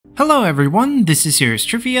Hello everyone, this is Serious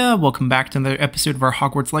Trivia. Welcome back to another episode of our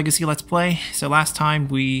Hogwarts Legacy Let's Play. So last time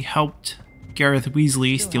we helped Gareth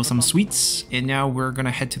Weasley steal some sweets, and now we're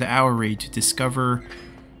gonna head to the Owlery to discover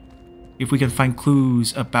if we can find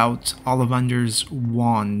clues about Ollivander's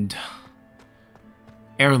wand.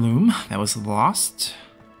 Heirloom, that was lost.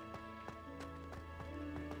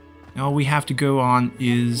 Now all we have to go on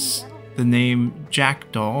is the name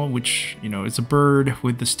Jackdaw, which, you know, is a bird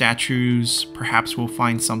with the statues. Perhaps we'll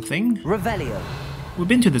find something. Revelio. We've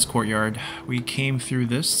been to this courtyard. We came through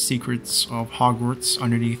this, secrets of Hogwarts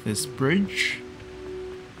underneath this bridge.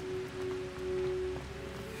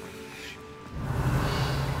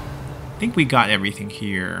 I think we got everything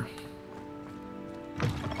here.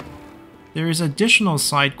 There is additional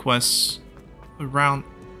side quests around...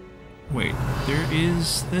 Wait, there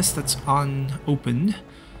is this that's unopened.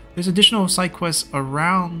 There's additional side quests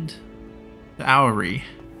around the Owlery.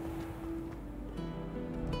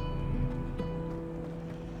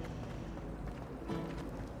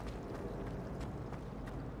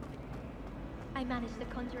 I managed to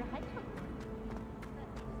conjure a hedgehog.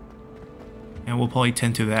 And we'll probably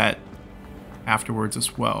tend to that afterwards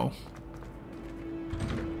as well.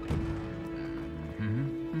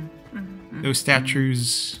 Those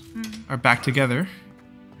statues are back together.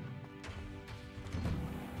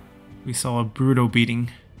 We saw a Bruto beating.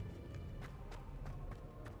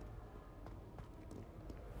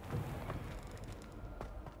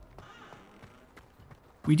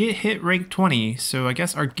 We did hit rank 20, so I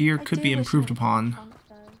guess our gear could be improved upon.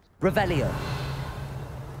 Revelio.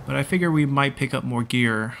 But I figure we might pick up more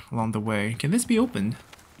gear along the way. Can this be opened?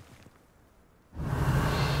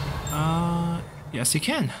 Yes it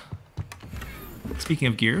can. Speaking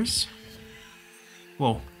of gears.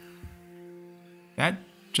 Whoa. That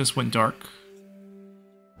just went dark.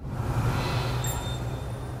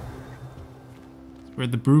 It's where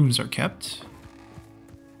the brooms are kept.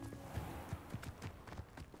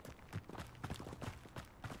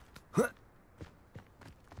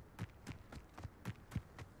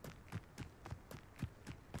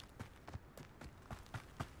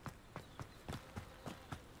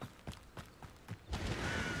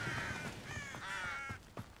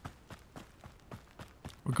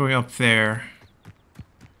 We're going up there.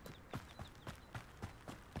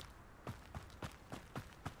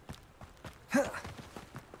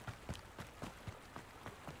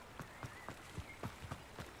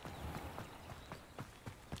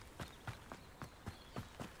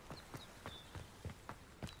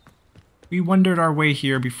 We wandered our way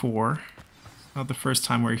here before. Not the first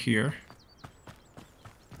time we're here.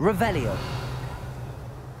 Revelio.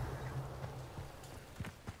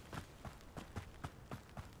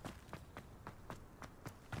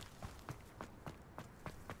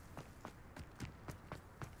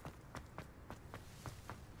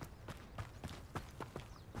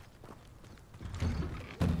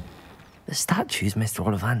 The statues Mr.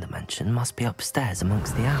 Ollivander mentioned must be upstairs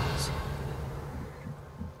amongst the owls.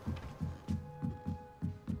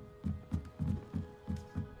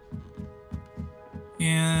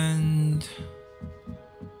 And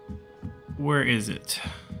where is it?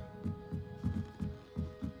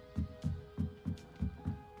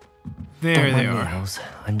 There they are. Owls.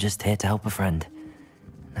 I'm just here to help a friend.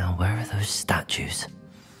 Now, where are those statues?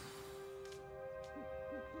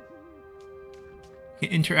 You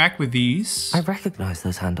can interact with these, I recognize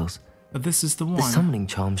those handles. but this is the one. The summoning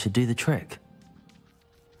charm should do the trick.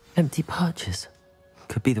 Empty perches.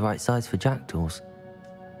 Could be the right size for jackdaws.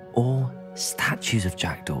 Or statues of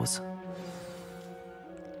jackdaws.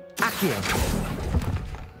 Accio.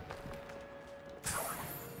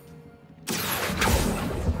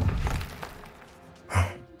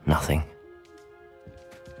 Nothing.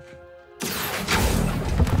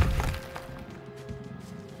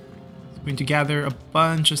 Going to gather a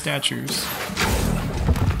bunch of statues.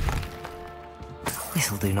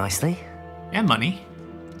 This'll do nicely. And money.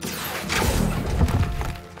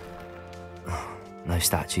 No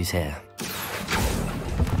statues here.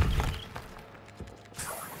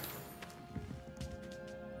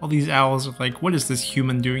 All these owls are like, what is this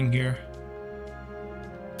human doing here?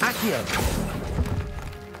 Accio.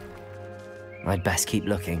 I'd best keep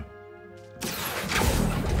looking.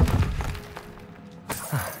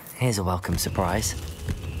 Here's a welcome surprise.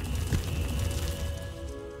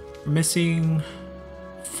 We're missing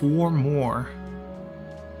 4 more.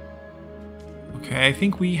 Okay, I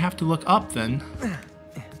think we have to look up then.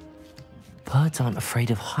 Birds aren't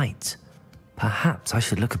afraid of heights. Perhaps I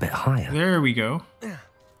should look a bit higher. There we go. There's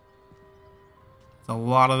a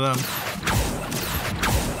lot of them.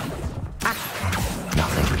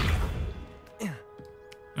 Nothing.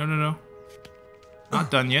 No.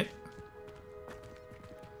 not done yet.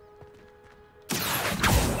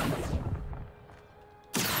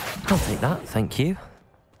 I'll take that, thank you.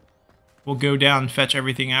 We'll go down and fetch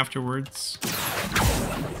everything afterwards.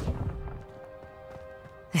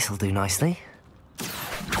 This'll do nicely.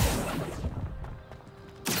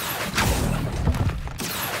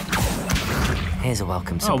 Here's a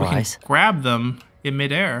welcome Oh, we can surprise. grab them in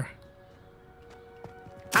midair.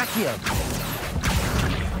 Accio!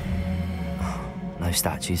 No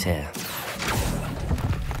statues here.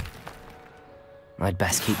 I'd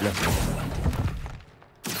best keep looking.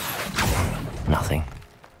 Nothing.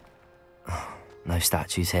 No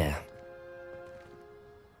statues here.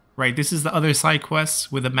 Right, this is the other side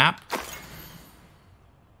quest with a map.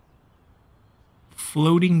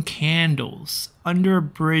 Floating candles. Under a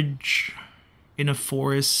bridge. In a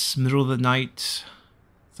forest. Middle of the night.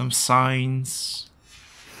 Some signs.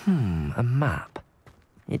 A map.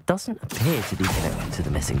 It doesn't appear to be connected to the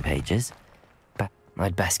missing pages. But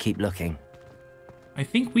I'd best keep looking. I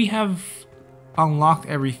think we have unlocked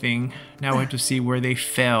everything. Now we have to see where they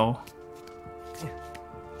fell.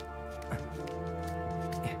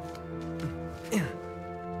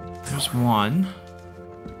 There's one.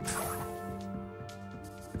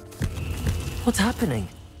 What's happening?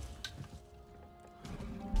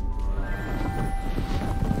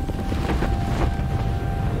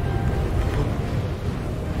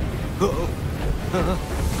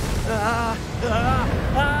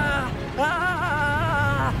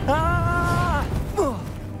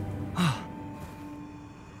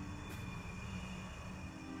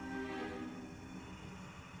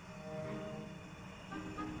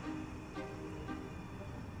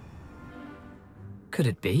 Could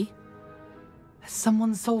it be? Has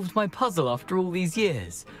someone solved my puzzle after all these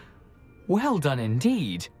years? Well done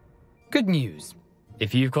indeed. Good news.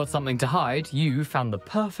 If you've got something to hide, you found the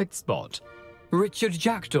perfect spot. Richard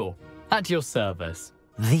Jackdaw, at your service.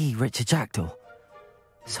 The Richard Jackdaw.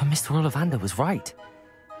 So Mr. Ollivander was right.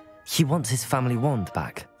 He wants his family wand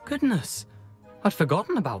back. Goodness, I'd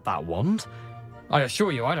forgotten about that wand. I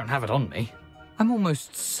assure you I don't have it on me. I'm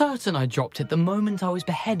almost certain I dropped it the moment I was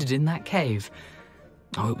beheaded in that cave.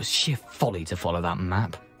 Oh, it was sheer folly to follow that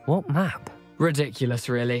map. What map? Ridiculous,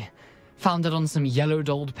 really. Found it on some yellowed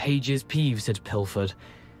old pages Peeves had pilfered.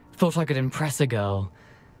 Thought I could impress a girl.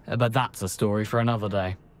 But that's a story for another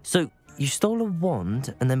day. So you stole a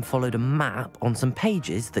wand and then followed a map on some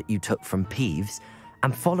pages that you took from Peeves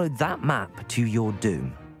and followed that map to your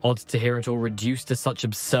doom. Odd to hear it all reduced to such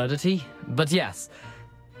absurdity, but yes.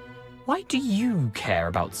 Why do you care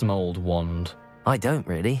about some old wand? I don't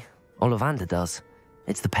really. Ollivander does.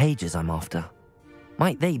 It's the pages I'm after.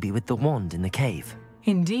 Might they be with the wand in the cave?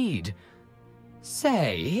 Indeed.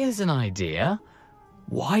 Say, here's an idea.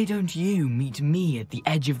 Why don't you meet me at the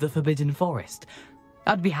edge of the Forbidden Forest?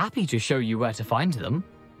 I'd be happy to show you where to find them.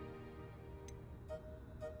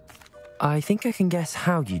 I think I can guess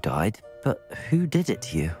how you died, but who did it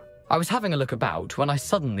to you? I was having a look about when I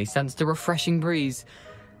suddenly sensed a refreshing breeze,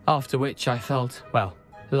 after which I felt, well,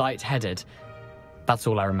 lightheaded. That's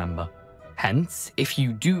all I remember. Hence, if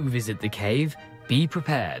you do visit the cave, be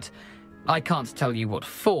prepared. I can't tell you what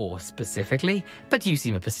for specifically, but you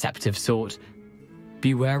seem a perceptive sort.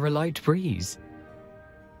 Beware a light breeze.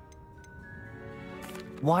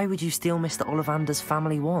 Why would you steal Mr. Ollivander's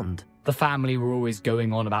family wand? The family were always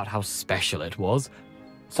going on about how special it was,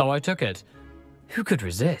 so I took it. Who could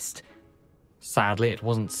resist? Sadly, it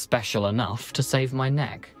wasn't special enough to save my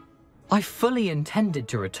neck. I fully intended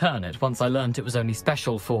to return it once I learned it was only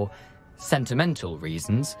special for sentimental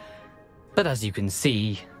reasons, but as you can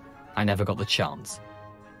see, I never got the chance.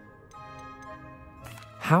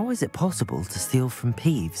 How is it possible to steal from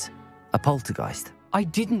Peeves, a poltergeist? I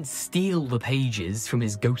didn't steal the pages from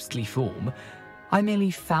his ghostly form. I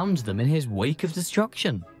merely found them in his wake of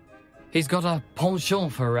destruction. He's got a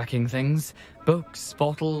penchant for wrecking things. Books,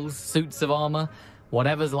 bottles, suits of armor,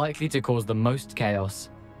 whatever's likely to cause the most chaos.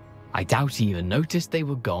 I doubt he even noticed they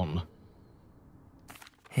were gone.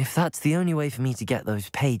 If that's the only way for me to get those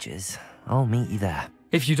pages, I'll meet you there.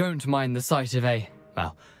 If you don't mind the sight of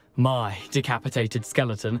my decapitated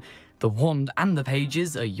skeleton, the wand and the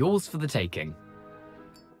pages are yours for the taking.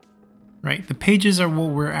 Right, the pages are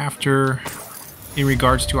what we're after in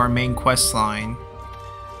regards to our main quest line.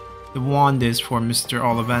 The wand is for Mr.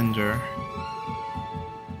 Ollivander.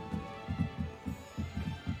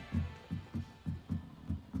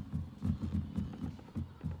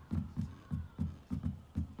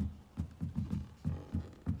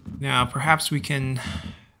 Now, perhaps we can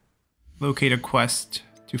locate a quest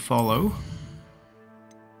to follow.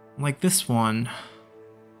 Like this one.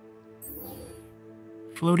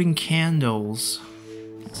 Floating candles.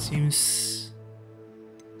 Seems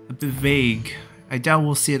a bit vague. I doubt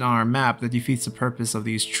we'll see it on our map. That defeats the purpose of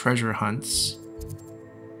these treasure hunts.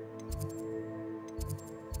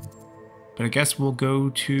 But I guess we'll go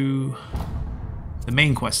to the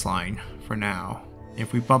main quest line for now.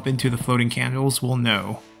 If we bump into the floating candles, we'll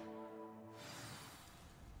know.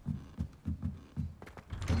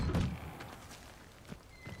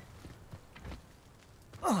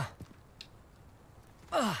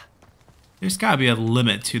 There's gotta be a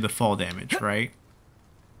limit to the fall damage, right?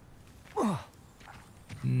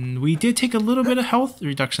 We did take a little bit of health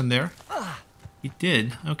reduction there. We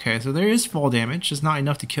did. Okay, so there is fall damage. Just not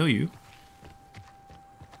enough to kill you.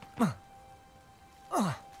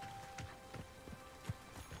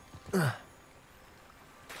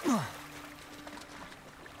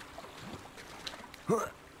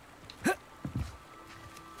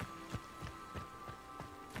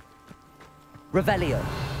 Revelio.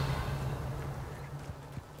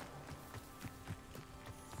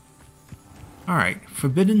 Alright,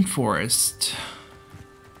 Forbidden Forest.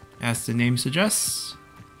 As the name suggests,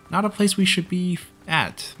 not a place we should be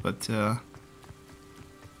at, but that's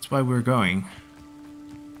why we're going.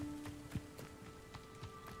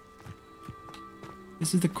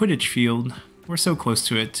 This is the Quidditch field. We're so close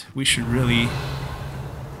to it, we should really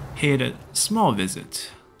pay it a small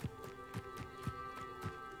visit.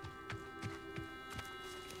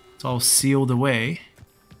 It's all sealed away.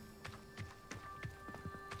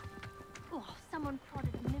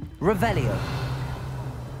 Revelio.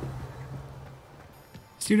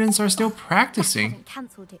 Students are still practicing. If I hadn't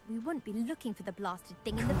cancelled it, we wouldn't be looking for the blasted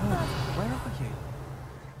thing in the first place. Where are you?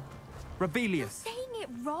 Rebellious. Saying it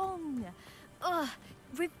wrong. Ugh,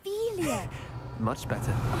 Revelia. Much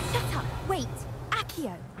better. Oh, shut up. Wait,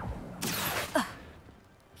 Accio. Ugh.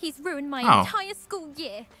 He's ruined my Oh. entire school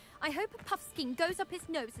year. I hope a puffskein goes up his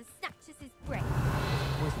nose and snatches his brain.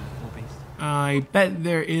 Poison, poor beast. I bet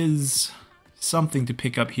there is something to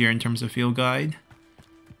pick up here in terms of field guide.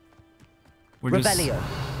 We're just Revelio.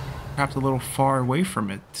 perhaps a little far away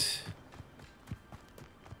from it.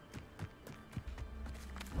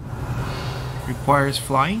 Requires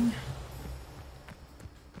flying.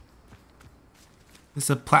 This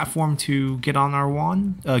is a platform to get on our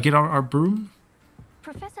wand, get on our broom.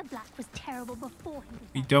 Professor Black was terrible before he was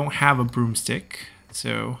We don't have a broomstick,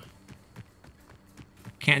 so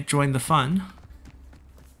can't join the fun.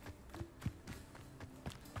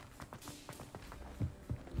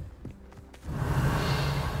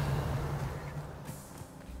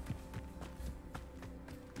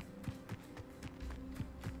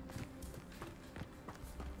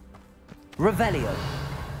 Revelio.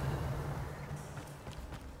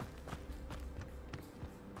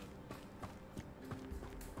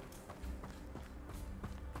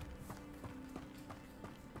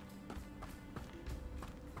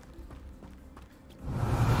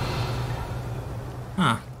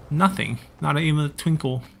 Huh, nothing. Not even a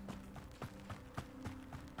twinkle.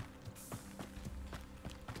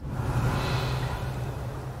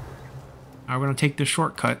 We're gonna take the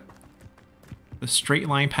shortcut. The straight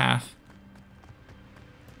line path.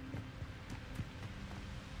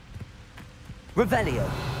 Revelio.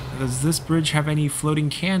 Does this bridge have any floating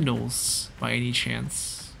candles by any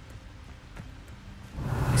chance?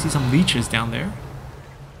 I see some leeches down there.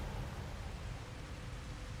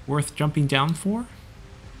 Worth jumping down for?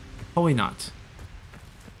 Probably not.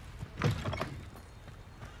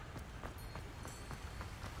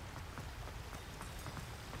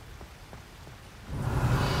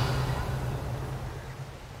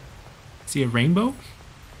 See a rainbow?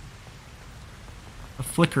 A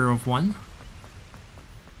flicker of one.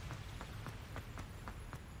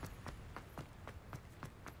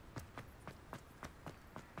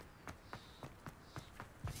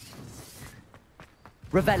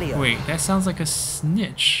 Revelio. Wait, that sounds like a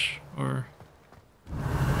snitch, or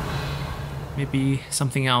maybe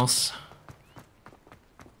something else.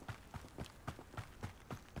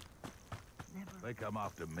 They come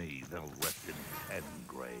after me, they'll rest in 10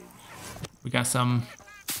 graves. We got some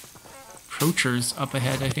poachers up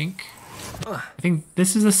ahead, I think. I think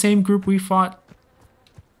this is the same group we fought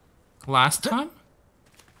last time?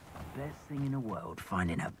 Best thing in the world,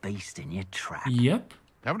 finding a beast in your trap. Yep.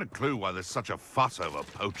 Haven't a clue why there's such a fuss over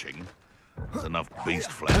poaching. There's enough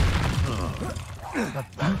beast flesh.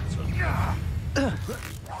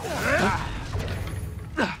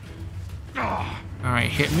 Alright,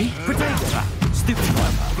 hit me. Stupid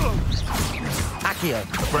one. Accio.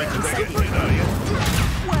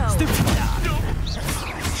 Stupid one.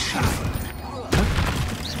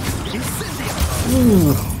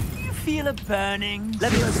 You feel a burning?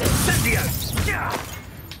 Leviosa.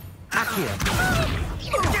 Accio. Accio.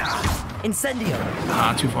 Incendio.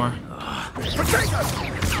 Ah, too far.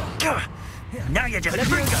 Now you're just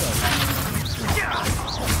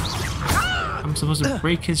I'm supposed to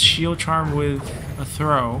break his shield charm with a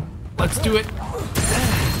throw. Let's do it.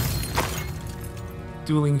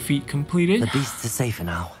 Dueling feat completed. The beasts are safer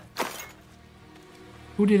now.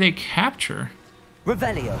 Who did they capture?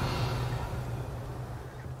 Revelio.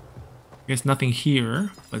 I guess nothing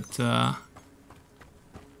here, but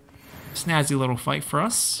snazzy little fight for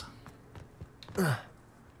us.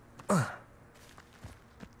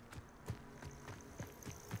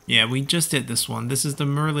 Yeah, we just did this one. This is the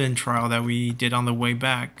Merlin trial that we did on the way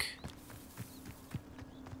back.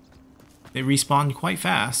 They respawned quite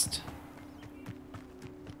fast.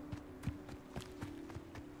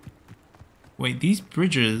 Wait, these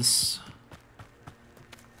bridges...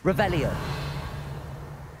 Revelio.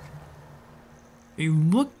 They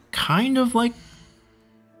look kind of like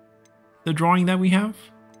the drawing that we have.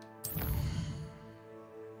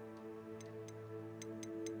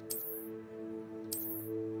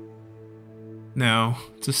 No,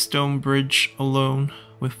 it's a stone bridge alone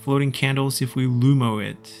with floating candles if we Lumo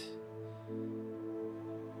it.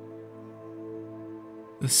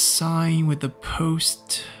 The sign with the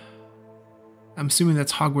post. I'm assuming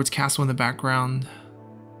that's Hogwarts Castle in the background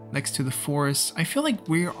next to the forest. I feel like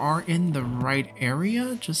we are in the right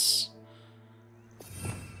area. Just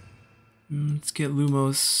let's get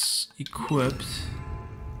Lumos equipped.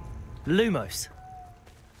 Lumos.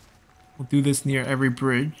 We'll do this near every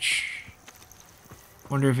bridge.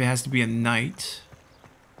 Wonder if it has to be a night.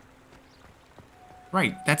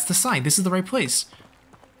 Right, that's the sign. This is the right place.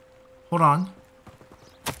 Hold on.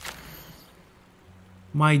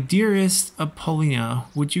 My dearest Apollina,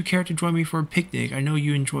 would you care to join me for a picnic? I know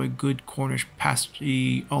you enjoy good Cornish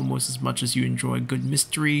pastry almost as much as you enjoy good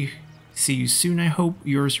mystery. See you soon, I hope.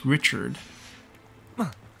 Yours, Richard.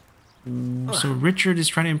 Ooh, so Richard is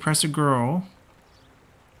trying to impress a girl.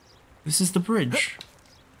 This is the bridge.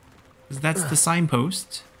 That's the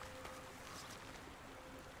signpost.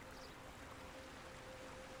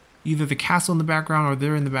 Either the castle in the background or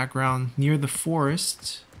they're in the background near the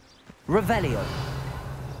forest. Revelio.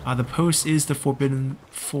 The post is the Forbidden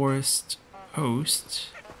Forest post.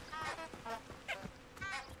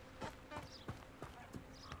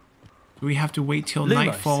 Do we have to wait till Lumos.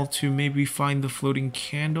 nightfall to maybe find the floating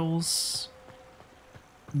candles?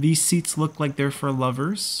 These seats look like they're for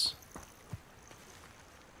lovers.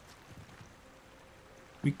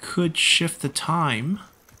 We could shift the time.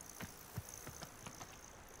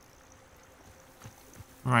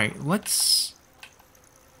 Alright, let's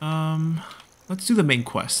do the main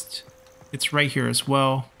quest. It's right here as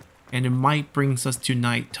well, and it might bring us to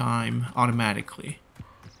nighttime automatically.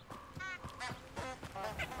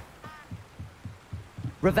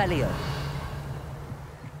 Revelio.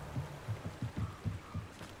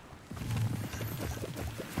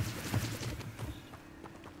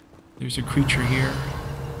 There's a creature here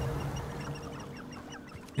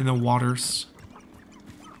in the waters.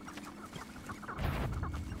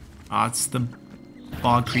 Ah, it's the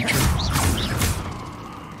bog creature.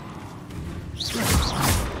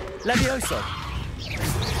 Levioso.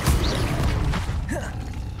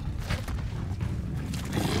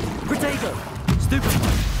 Protego.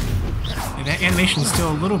 Stupefy. And that animation's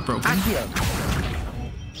still a little broken. Accio.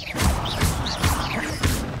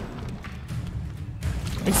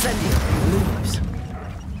 Incendio. Lumos.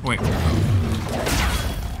 Wait.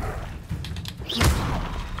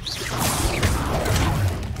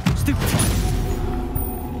 Stupefy.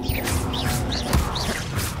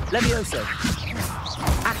 Levioso.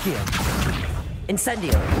 Accio.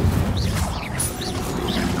 Incendio.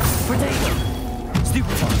 Protego.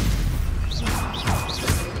 Stupefy.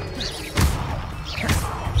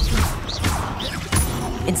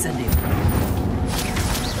 Incendio.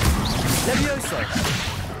 Levioso.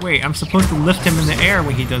 Wait, I'm supposed to lift him in the air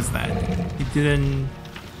when he does that. He didn't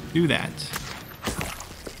do that.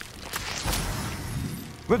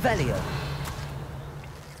 Revelio.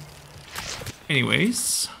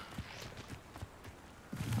 Anyways.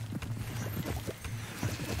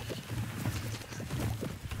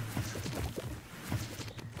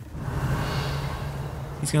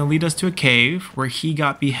 He's gonna lead us to a cave where he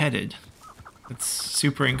got beheaded. That's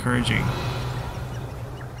super encouraging.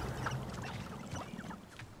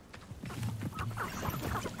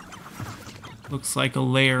 Looks like a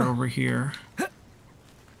lair over here.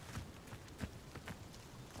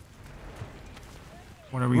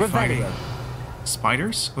 What are we fighting?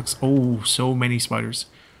 Spiders? Looks... Oh, so many spiders.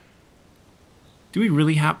 Do we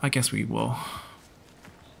really have... I guess we will.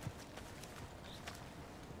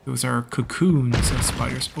 Those are cocoons of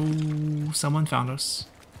spiders. Oh, someone found us.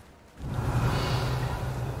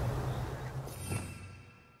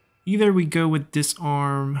 Either we go with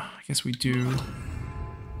disarm, I guess we do,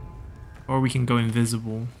 or we can go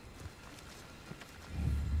invisible.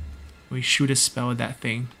 We shoot a spell at that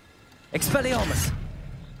thing. Expelliarmus!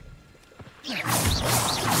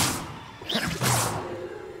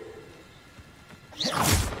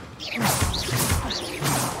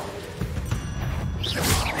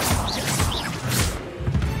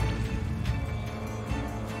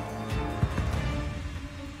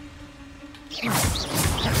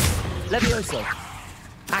 Levioso.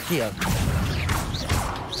 Accio.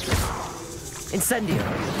 Incendio.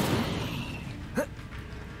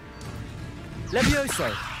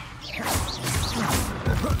 Levioso.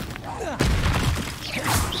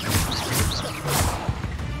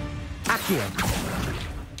 Accio.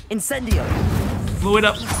 Incendio. Blow it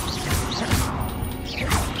up.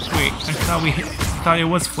 Wait, I thought it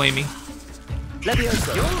was flaming.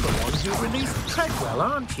 Levioso. You're the one who released Treadwell,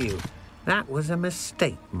 aren't you? That was a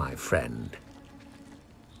mistake, my friend.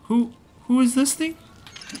 Who is this thing?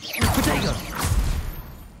 Protego.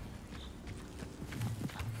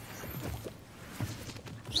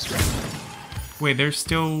 Wait, there's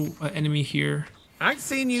still an enemy here. I've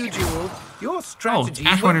seen you duel. Your strategy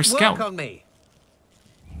Ash won't Runner work Scout. on me.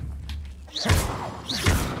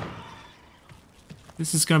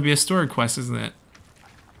 This is gonna be a story quest, isn't it?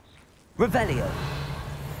 Revelio.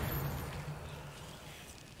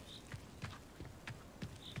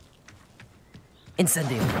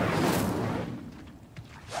 Incendio.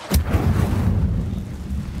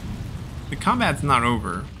 The combat's not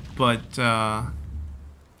over, but I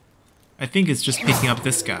think it's just picking up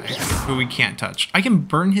this guy, who we can't touch. I can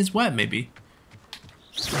burn his web, maybe.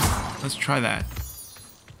 Let's try that.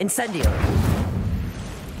 Incendio.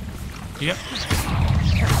 Yep.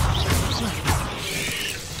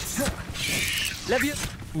 Levio.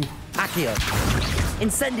 Accio.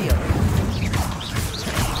 Incendio.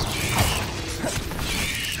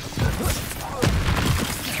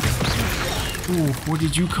 Ooh, where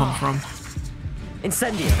did you come from?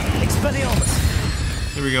 Incendio.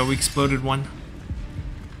 Expelliarmus. There we go, we exploded one.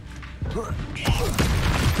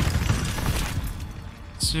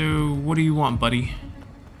 So, what do you want, buddy?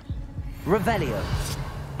 Revelio.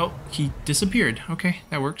 Oh, he disappeared. Okay,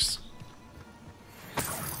 that works.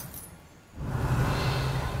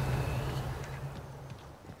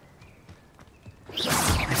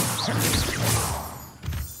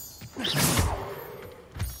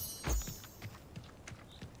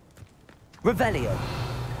 Revelio.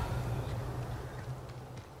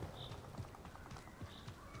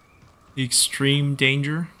 The extreme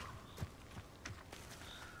danger.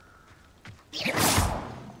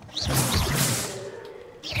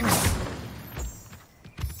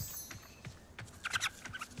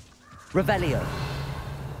 Revelio.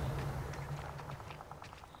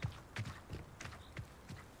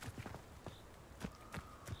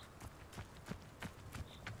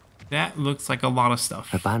 That looks like a lot of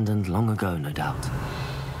stuff. Abandoned long ago, no doubt.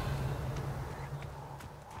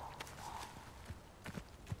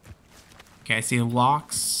 Okay, I see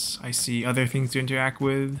locks. I see other things to interact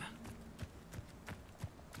with.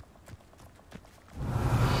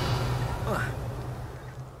 I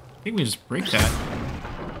think we just break that.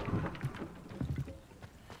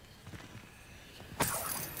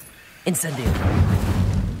 Incendio.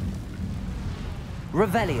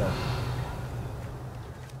 Revelio.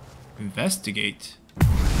 Investigate.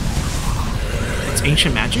 It's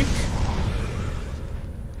ancient magic?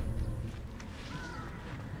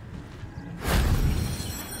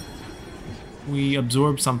 We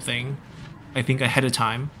absorb something, I think, ahead of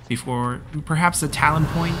time, before perhaps a talent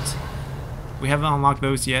point. We haven't unlocked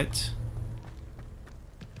those yet.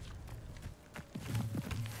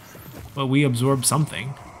 But we absorbed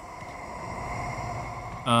something.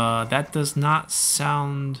 That does not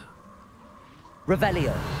sound...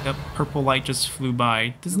 Revelio. That purple light just flew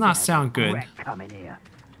by. Does not sound good. Coming here.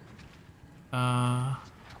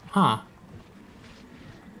 Huh.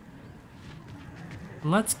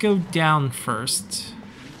 Let's go down first.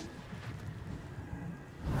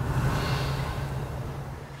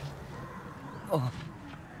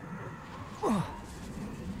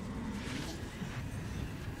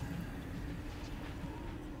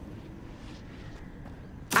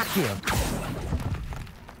 Accio.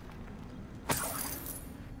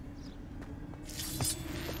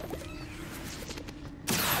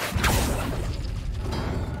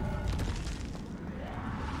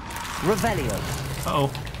 Revelio.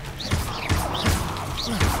 Uh-oh.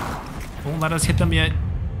 Don't let us hit them yet.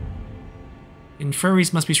 And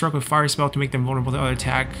furries must be struck with fire spell to make them vulnerable to other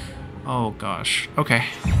attack. Oh gosh. Okay.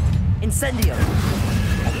 Incendio.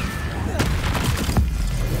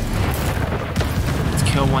 Let's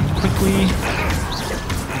kill one quickly.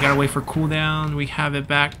 We gotta wait for cooldown. We have it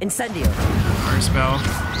back. Incendio. Fire spell.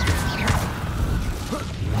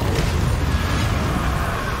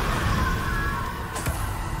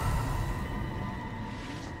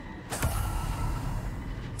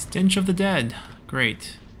 Stench of the Dead.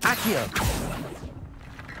 Great. Accio.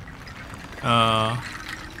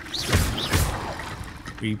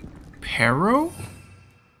 Reparo?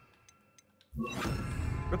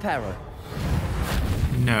 Reparo.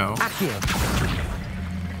 No. Accio.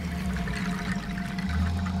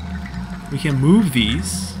 We can move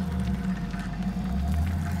these.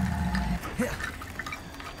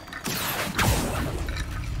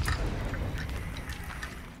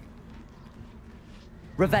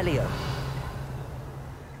 Revelio.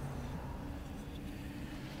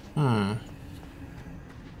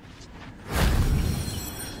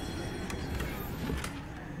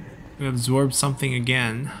 We absorb something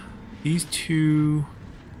again. These two...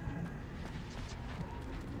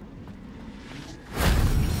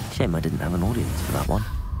 Shame I didn't have an audience for that one.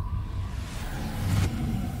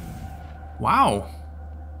 Wow.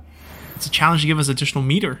 It's a challenge to give us additional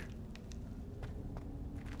meter.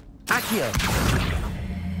 Accio.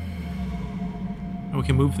 And we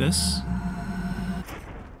can move this.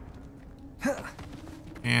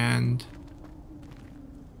 And...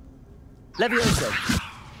 Levioso.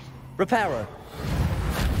 Reparo.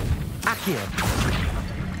 Accio.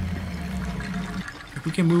 if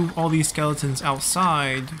we can move all these skeletons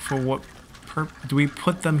outside, for what do we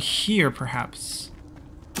put them here, perhaps?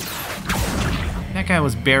 That guy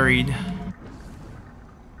was buried.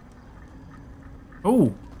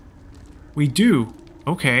 Oh! We do.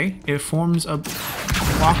 Okay. It forms a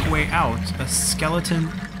walkway out. A skeleton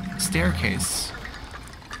staircase.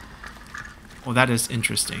 Well, that is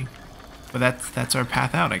interesting. But that's our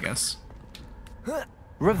path out, I guess.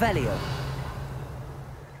 Revelio.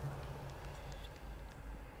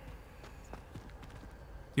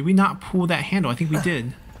 Did we not pull that handle? I think we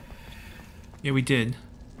did. Yeah, we did.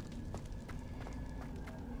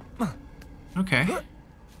 Okay.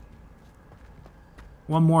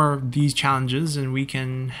 One more of these challenges and we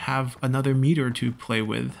can have another meter to play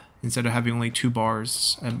with instead of having only 2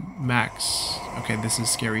 bars at max. Okay, this is a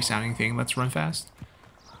scary sounding thing. Let's run fast.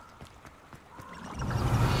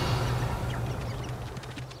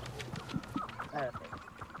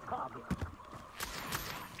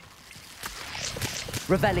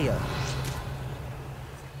 Revelio.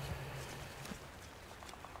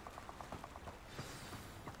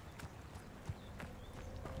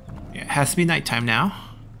 Yeah, it has to be nighttime now.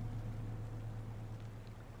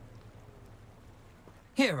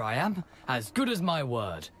 Here I am, as good as my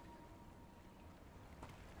word.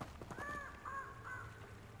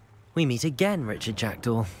 We meet again, Richard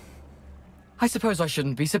Jackdaw. I suppose I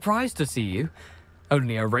shouldn't be surprised to see you.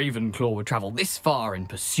 Only a Ravenclaw would travel this far in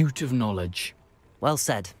pursuit of knowledge. Well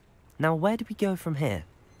said. Now where do we go from here?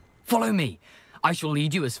 Follow me. I shall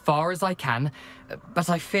lead you as far as I can, but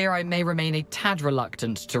I fear I may remain a tad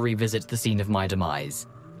reluctant to revisit the scene of my demise.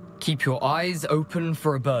 Keep your eyes open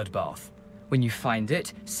for a bird bath. When you find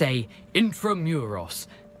it, say intramuros.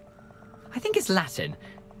 I think it's Latin.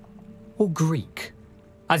 Or Greek.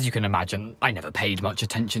 As you can imagine, I never paid much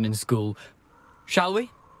attention in school. Shall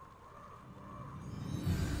we?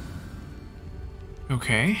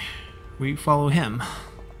 Okay. We follow him.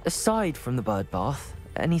 Aside from the bird bath,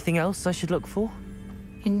 anything else I should look for?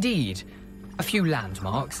 Indeed. A few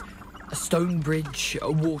landmarks. A stone bridge,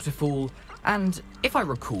 a waterfall, and, if I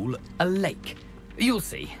recall, a lake. You'll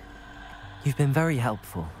see. You've been very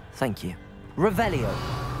helpful. Thank you. Revelio.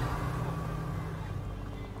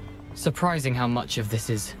 Surprising how much of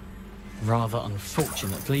this is, rather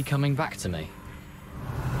unfortunately, coming back to me.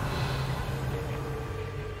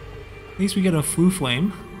 At least we get a flu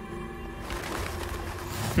flame.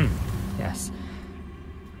 Yes.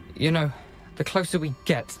 You know, the closer we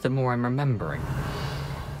get, the more I'm remembering.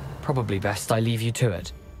 Probably best I leave you to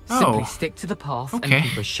it. Simply stick to the path and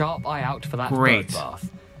keep a sharp eye out for that bird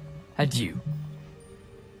bath. Adieu.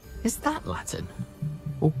 Is that Latin?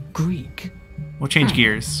 Or Greek? We'll change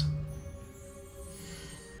gears.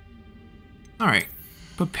 Alright.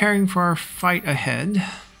 Preparing for our fight ahead.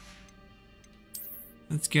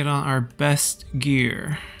 Let's get on our best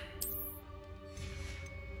gear.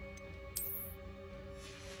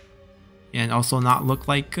 And also not look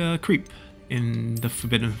like a creep in the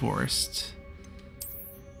Forbidden Forest.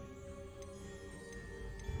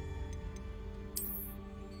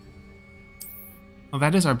 Oh,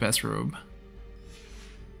 that is our best robe.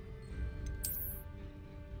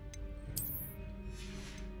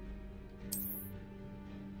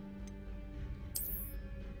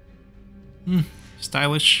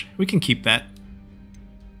 Stylish. We can keep that.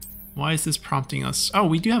 Why is this prompting us? Oh,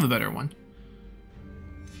 we do have a better one.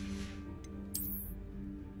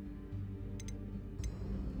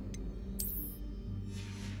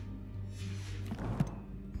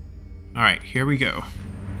 Alright, here we go.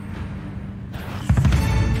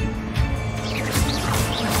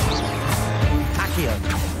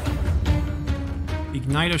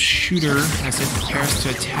 Ignite a shooter as it prepares to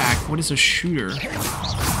attack. What is a shooter?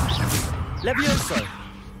 Levioso.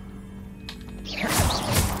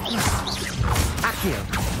 Accio.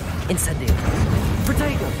 Incendio.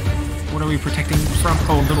 Protego. What are we protecting from?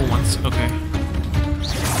 Oh, little ones. Okay.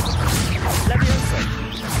 Levioso.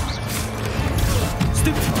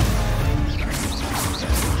 Stupefy.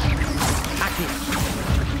 Accio.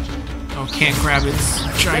 Oh, can't grab it. It's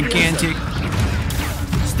gigantic.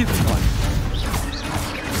 Stupefy.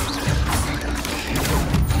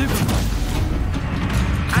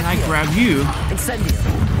 Can I grab you? Incendio.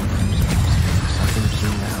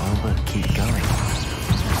 Thinking now, but keep going.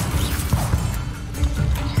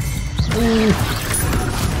 Ooh.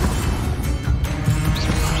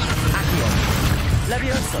 Accio.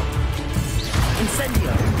 Levioso.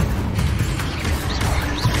 Incendio.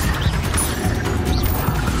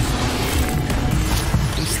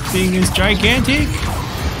 This thing is gigantic.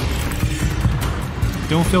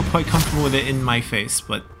 Don't feel quite comfortable with it in my face,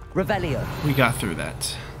 but Revelio. we got through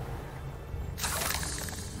that.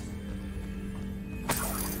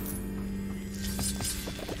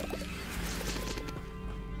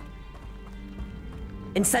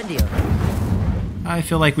 Incendio. I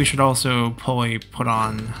feel like we should also put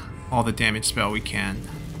on all the damage spell we can.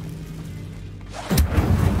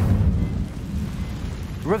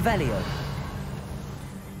 Revelio.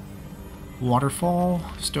 Waterfall,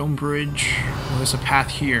 stone bridge. Well, there's a path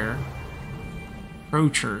here.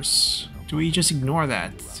 Approachers. Do we just ignore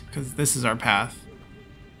that? Because this is our path.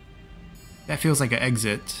 That feels like an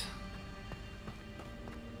exit.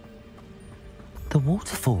 The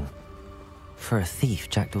waterfall. For a thief,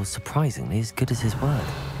 Jackdaw's surprisingly as good as his word.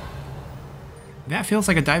 That feels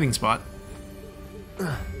like a diving spot.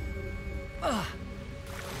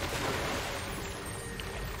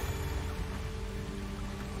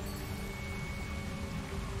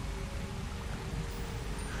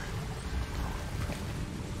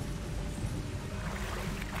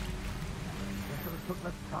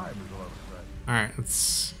 Alright,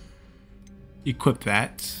 let's equip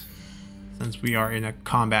that, since we are in a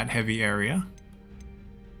combat-heavy area.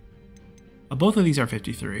 Both of these are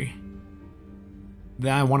 53.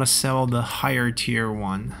 Then I want to sell the higher tier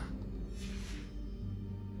one.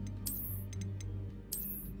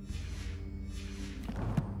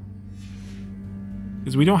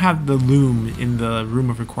 Because we don't have the loom in the room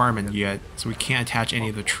of requirement yet, so we can't attach any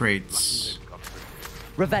of the traits.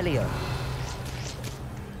 Revelio.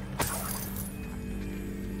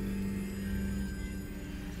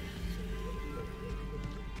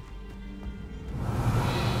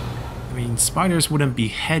 I mean, spiders wouldn't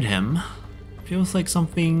behead him. Feels like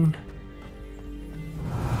something...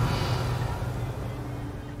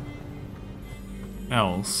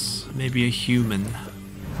 else. Maybe a human.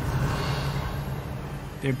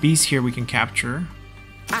 There are beasts here we can capture.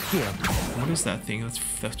 Accio. What is that thing?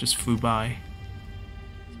 That just flew by.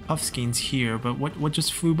 Puffskeins here, but what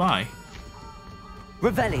just flew by?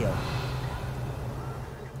 Revelio.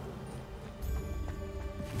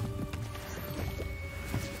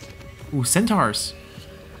 Ooh, centaurs.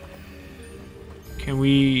 Can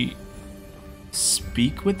we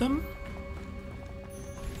speak with them?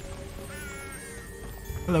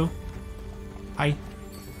 Hello. Hi.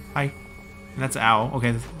 Hi. And that's owl.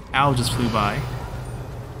 Okay, the owl just flew by.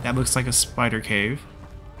 That looks like a spider cave.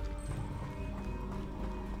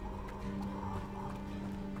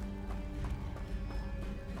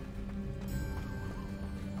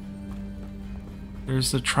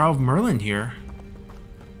 There's the Trial of Merlin here.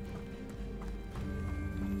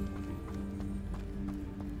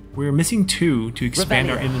 We're missing 2 to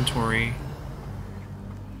expand our inventory.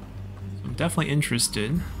 So I'm definitely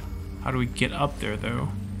interested. How do we get up there, though?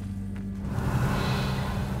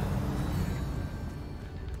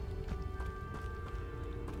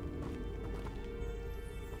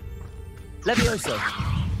 Levioso.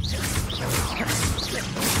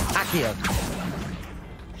 Accio.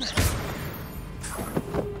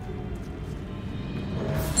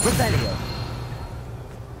 Revelio.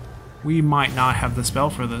 We might not have the spell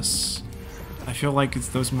for this. I feel like it's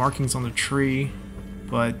those markings on the tree,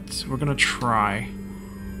 but we're gonna try.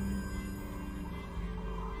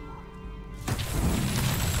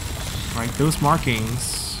 Right, those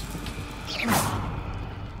markings.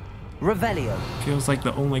 Revelio. Feels like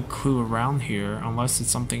the only clue around here, unless it's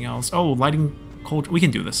something else. Oh, lighting cold. We can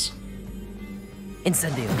do this.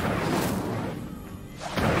 Incendio.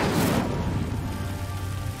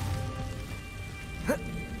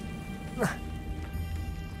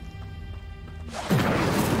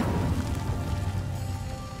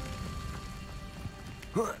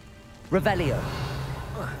 Revelio.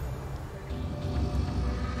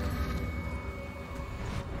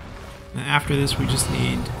 And after this, we just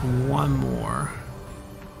need one more.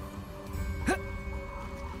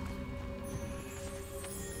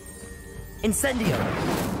 Incendio.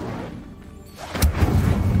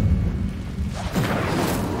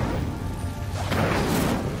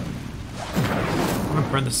 I'm gonna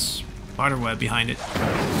burn this spider web behind it.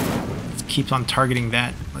 It keeps on targeting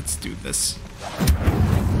that. Let's do this.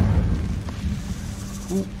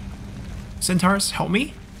 Ooh. Centaurs, help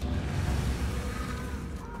me.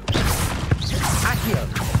 Accio.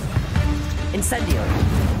 Incendio.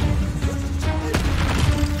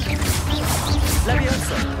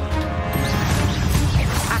 Levioso.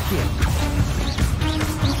 Accio.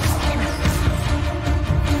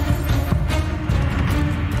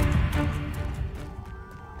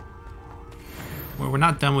 Well, we're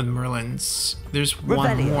not done with Merlin's. There's one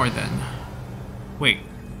Revelio. more then. Wait,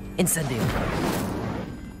 Incendio.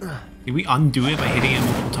 did we undo it by hitting it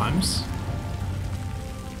multiple times?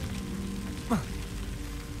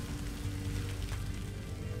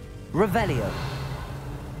 Revelio.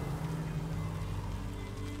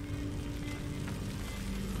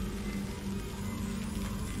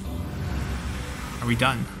 Are we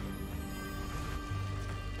done?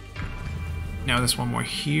 Now there's one more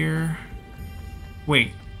here.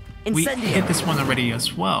 Wait, we Incendio. hit this one already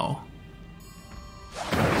as well.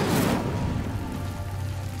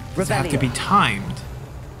 Does it have to be timed?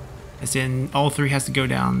 As in, all three has to go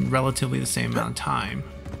down relatively the same amount of time.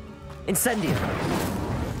 Incendio.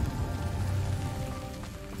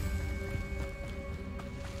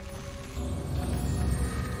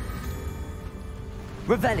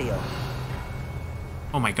 Revelio.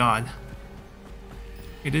 Oh my god.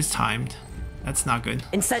 It is timed. That's not good.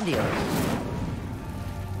 Incendio.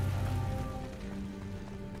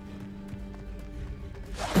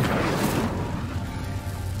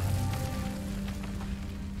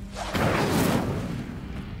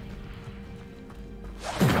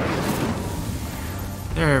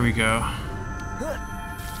 There we go.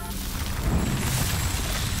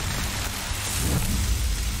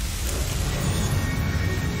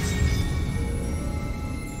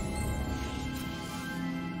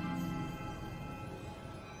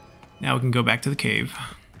 Now we can go back to the cave.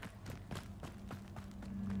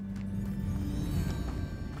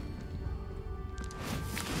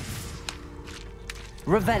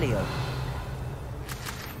 Revelio.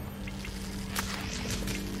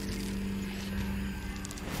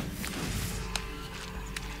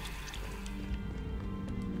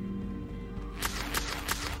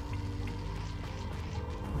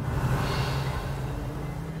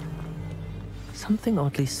 Something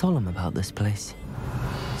oddly solemn about this place.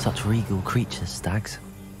 Such regal creatures, stags.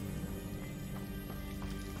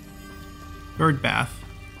 Bird bath.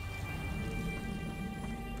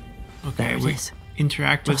 Okay, There it we is.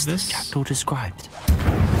 interact with Just as this. Jackdaw described.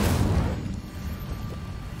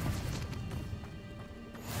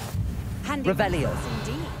 Handy Revelio. resource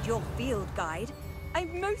indeed, your field guide.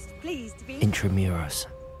 I'm most pleased to be. Intramuros.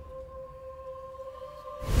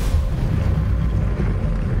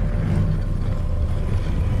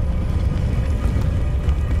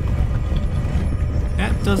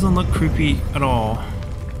 That doesn't look creepy at all.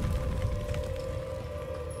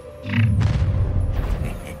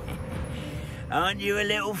 Aren't you a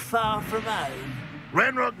little far from home?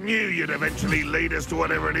 Ranrock knew you'd eventually lead us to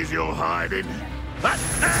whatever it is you're hiding. But,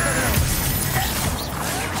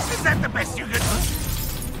 is that the best you could...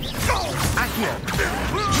 Accio.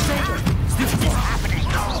 What's happening?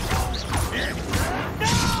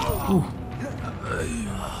 Ooh.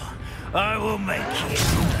 I will make you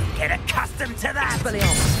get accustomed to that.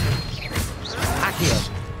 Expelliarmus. Accio.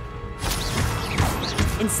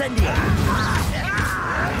 Incendio.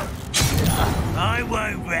 I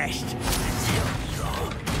won't rest until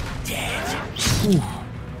you're dead.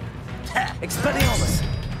 Expelliarmus.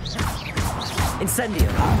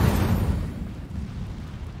 Incendio.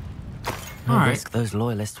 No Alright. risk those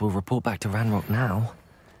loyalists will report back to Ranrock now.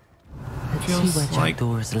 Let's Feels see where like-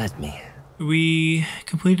 Jackdaw has led me. We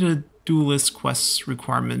completed a duelist quest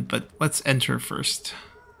requirement, but let's enter first.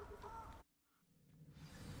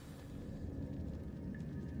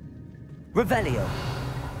 Revelio.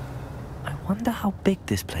 I wonder how big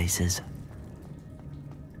this place is.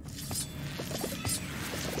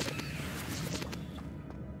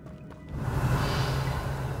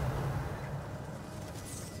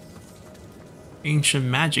 Ancient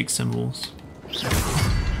magic symbols.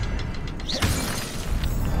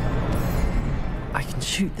 I can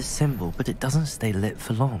shoot the symbol, but it doesn't stay lit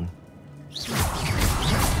for long.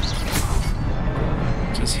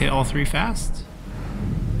 Just hit all three fast.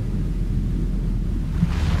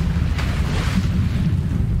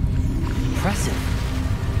 Impressive.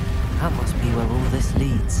 That must be where all this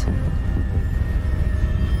leads.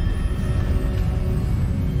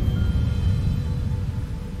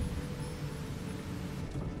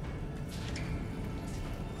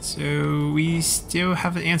 So we still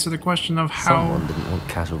haven't answered the question of how Someone didn't want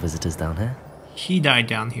casual visitors down here. he died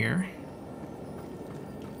down here.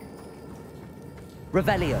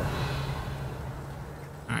 Revelio.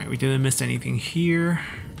 Alright, we didn't miss anything here.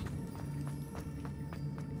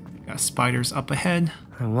 Got spiders up ahead.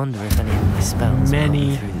 I wonder if any of my spells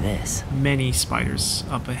Many- are through this. Many spiders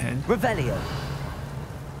up ahead. Revelio.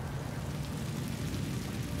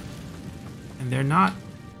 And they're not...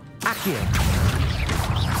 Accio.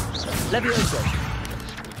 Levioso.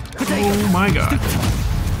 Oh my god.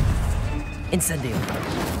 Incendio.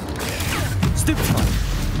 Stupefy.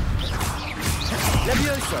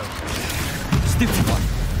 Levioso. Stupefy.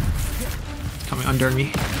 Coming under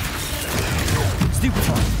me.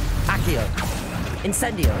 Stupefy. Accio.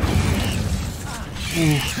 Incendio.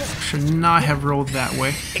 Ooh, should not have rolled that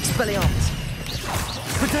way. Expelliarmus.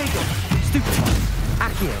 Protego. Stupefy.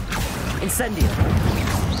 Accio. Incendio.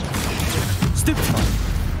 Stupefy.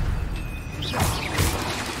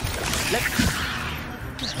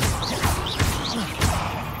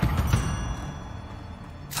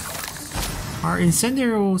 Our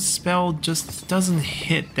incendiary spell just doesn't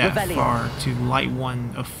hit that Revelio. far to light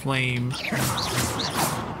one aflame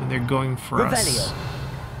when they're going for us. Revelio.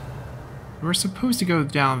 We're supposed to go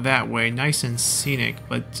down that way, nice and scenic,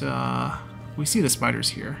 but we see the spiders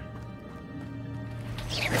here.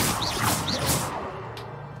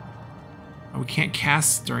 Oh, we can't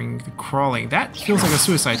cast during the crawling. That feels like a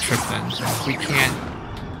suicide trip then. We can't...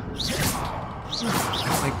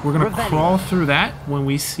 Like, we're gonna Revelio. crawl through that when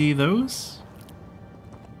we see those?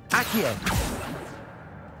 Accio.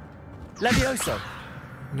 Levioso.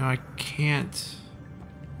 No, I can't.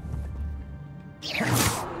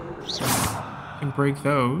 I can break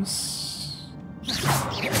those.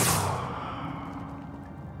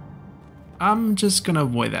 I'm just gonna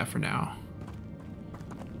avoid that for now.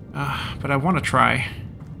 But I want to try.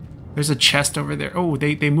 There's a chest over there. Oh,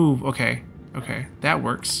 they move. Okay. Okay, that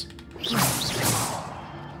works.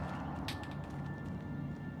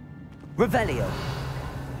 Revelio.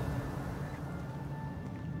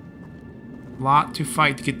 Lot to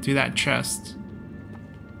fight to get through that chest.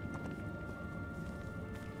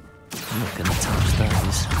 I'm not gonna touch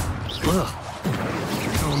those. Ugh.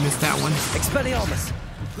 Oh, missed that one. Expelliarmus.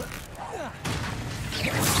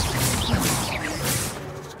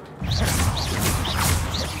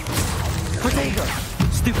 Protego.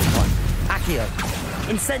 Stupefy. Accio.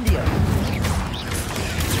 Incendio.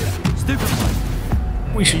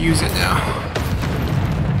 Stupefy. We should use it now.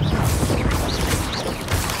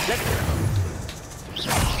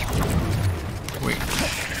 Wait,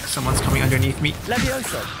 someone's coming underneath me.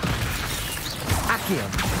 Levioso. Accio.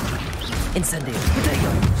 Incendio.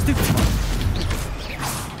 Protego. Stupefy.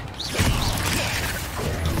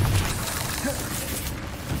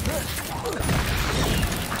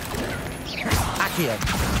 Accio.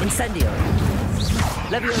 Incendio.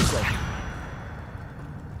 Levioso.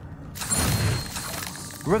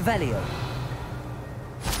 Revelio.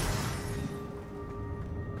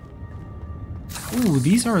 Ooh,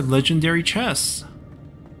 these are legendary chests.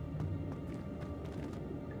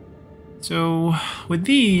 So, with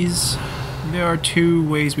these, there are two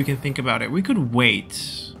ways we can think about it. We could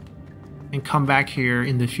wait and come back here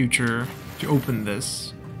in the future to open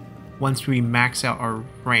this once we max out our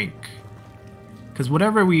rank. Because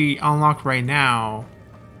whatever we unlock right now,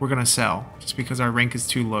 we're gonna sell, just because our rank is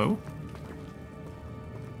too low.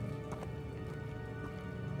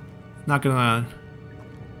 It's not gonna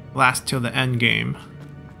last till the end game.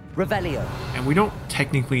 Revelio. And we don't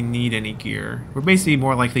technically need any gear. We're basically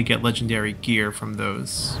more likely to get legendary gear from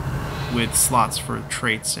those, with slots for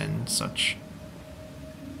traits and such.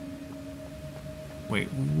 Wait,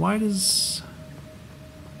 why does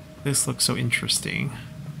this look so interesting?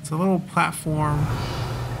 It's a little platform.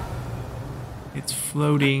 It's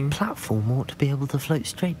floating. Platform ought to be able to float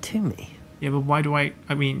straight to me. Yeah, but why do I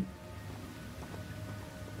mean...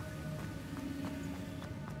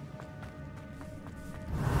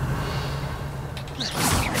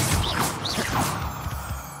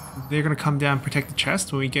 They're gonna come down and protect the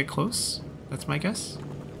chest when we get close. That's my guess.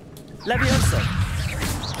 Levioso.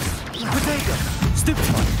 Protego.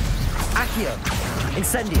 Stupefy. Accio!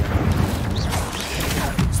 Incendio!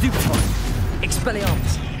 Stupefy!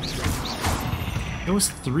 Expelliarmus! It was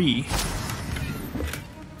 3.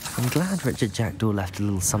 I'm glad Richard Jackdaw left a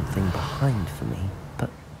little something behind for me, but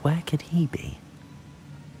where could he be?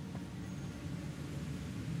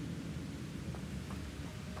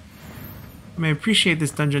 I mean, I appreciate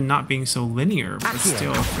this dungeon not being so linear, but Accio.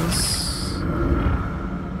 still, it feels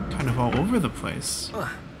kind of all over the place.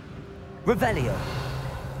 Revelio!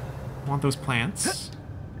 Want those plants?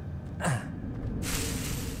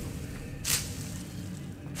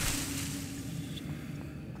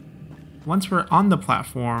 Once we're on the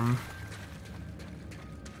platform,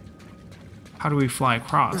 how do we fly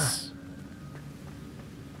across?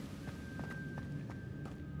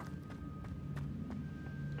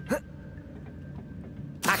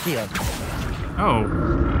 Accio! Oh,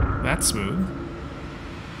 that's smooth.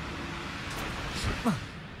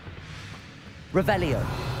 Revelio!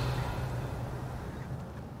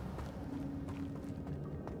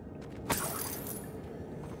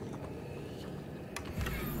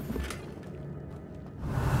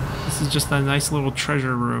 This is just a nice little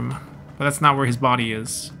treasure room, but that's not where his body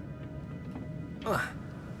is.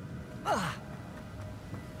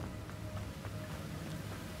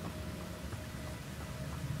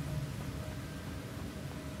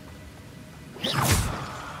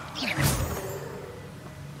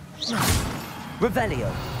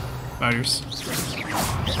 Revelio! Spiders.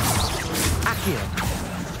 Accio!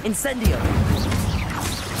 Incendio!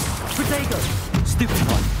 Protego!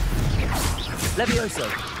 Stupefy! Levioso!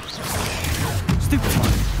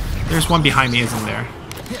 Stupefy! There's one behind me, isn't there?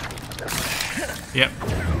 Yep.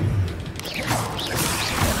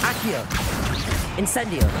 Accio!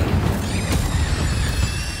 Incendio!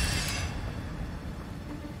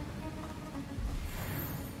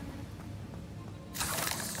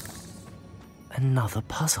 Another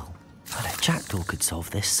puzzle. But if Jackdaw could solve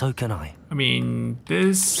this, so can I. I mean,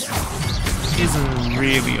 this isn't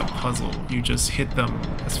really a puzzle. You just hit them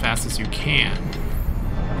as fast as you can.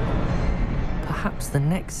 Perhaps the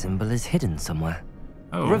next symbol is hidden somewhere.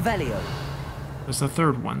 Oh, Revelio! there's a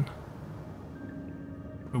third one.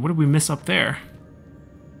 Wait, what did we miss up there?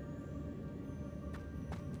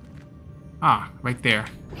 Ah, right there.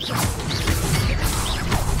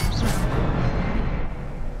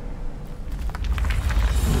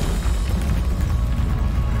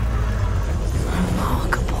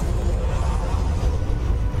 Remarkable.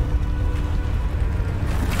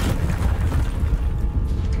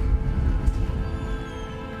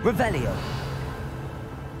 Revelio!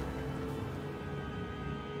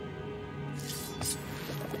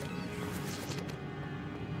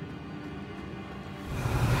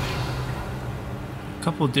 A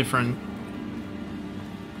couple different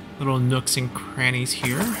little nooks and crannies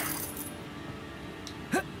here.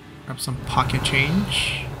 Grab some pocket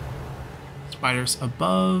change. Spiders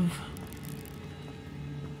above.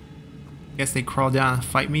 Guess they crawl down and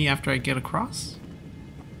fight me after I get across.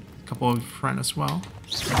 A couple in front as well.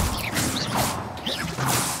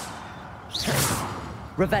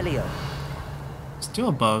 Revelio! Still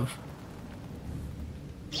above.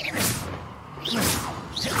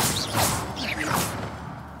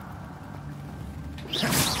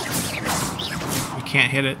 We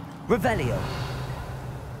can't hit it. Revelio!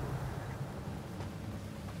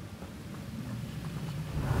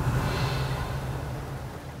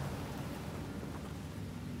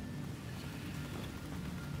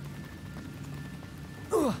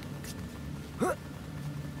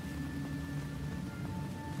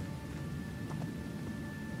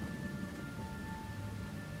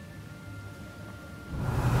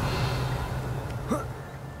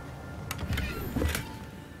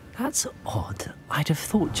 That's odd. I'd have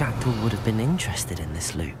thought Jackdaw would have been interested in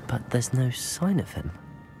this loot, but there's no sign of him.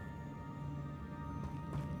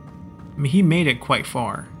 I mean, he made it quite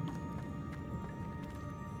far.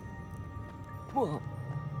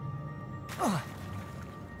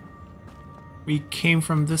 We came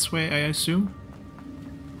from this way, I assume?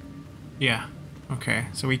 Yeah. Okay,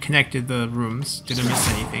 so we connected the rooms. Didn't miss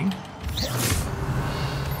anything.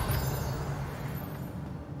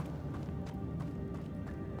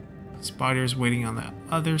 Spiders waiting on the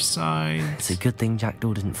other side. It's a good thing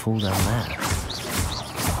Jackdaw didn't fall down there.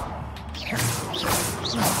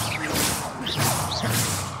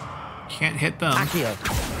 Can't hit them. Accio!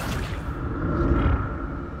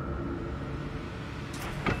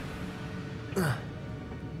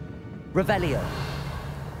 Revelio!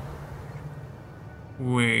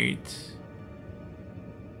 Wait.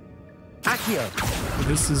 Accio!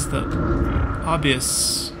 This is the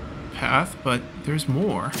obvious path, but there's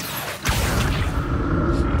more.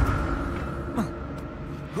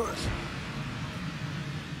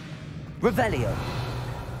 Revelio.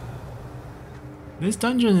 This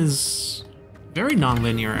dungeon is very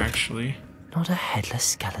non-linear, actually. Not a headless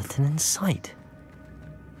skeleton in sight.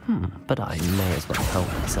 But I may as well help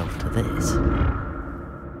myself to this.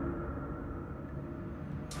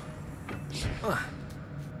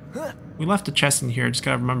 We left a chest in here, just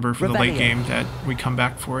gotta remember for the late game that we come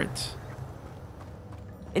back for it.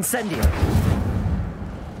 Incendio.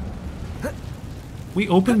 We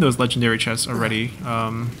opened those legendary chests already.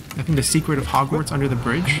 I think the Secret of Hogwarts under the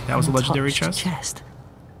bridge, that was a legendary chest.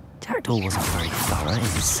 Jackdaw wasn't very thorough in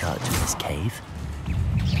his search of this cave.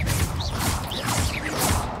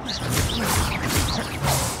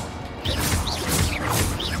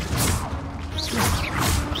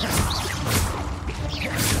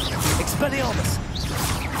 Expelliarmus.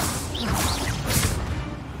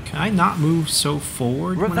 Can I not move so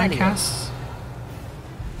forward when I cast?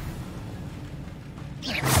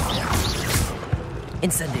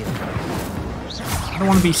 Incendio. I don't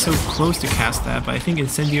want to be so close to cast that, but I think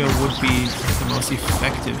Incendio would be the most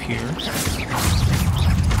effective here.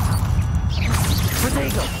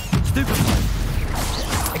 Protego. Stupefy.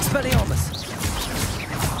 Expelliarmus.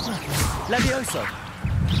 Levioso.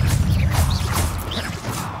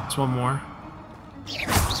 Just one more.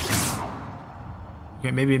 Okay,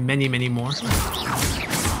 maybe many more.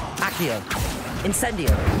 Accio.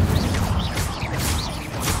 Incendio.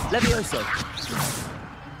 Levioso.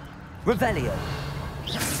 Revelio.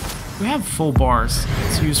 We have full bars.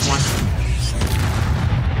 Let's use one.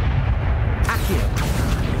 Accio.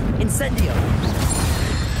 Incendio.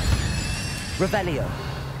 Revelio.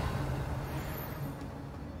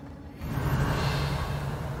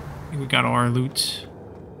 I think we got our loot.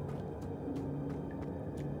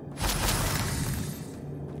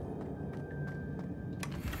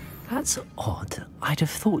 That's odd. I'd have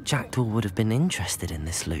thought Jackdaw would have been interested in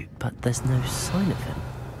this loot, but there's no sign of him.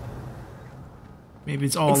 Maybe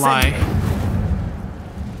it's all a lie.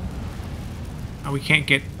 Oh, we can't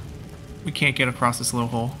get across this little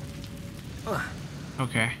hole.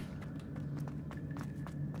 Okay.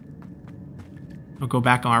 We'll go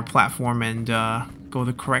back on our platform and go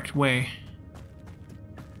the correct way.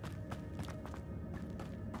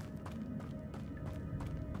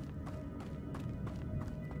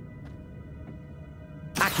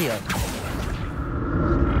 Accio.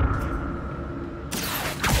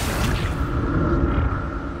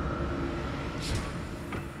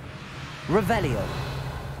 Revelio.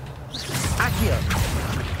 Accio.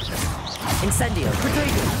 Incendio.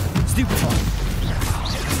 Protego. Stupefy.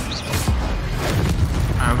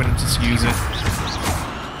 Alright, we're gonna just use it.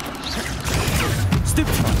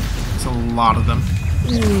 Stupefy. There's a lot of them.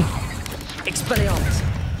 Expelliarmus.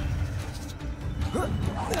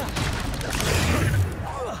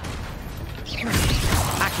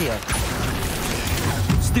 Accio.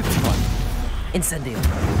 Stupefy. Incendio.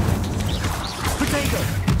 Protego.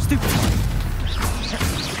 Stupefy.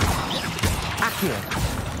 Accio.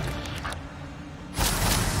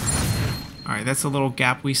 Alright, that's a little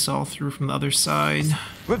gap we saw through from the other side.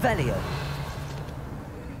 Revelio.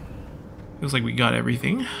 Feels like we got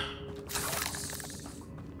everything.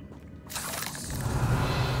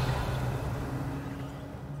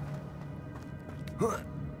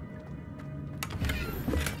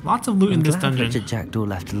 Lots of loot in this dungeon. Richard Jackdaw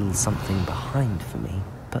left a little something behind for me,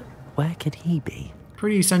 but where could he be?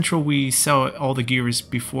 Pretty essential we sell all the gears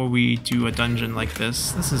before we do a dungeon like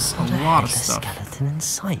this. This is a lot of stuff. Skeleton in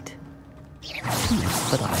sight.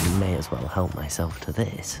 But I may as well help myself to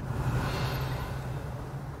this.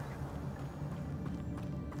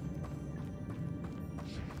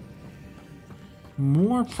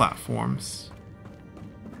 More platforms.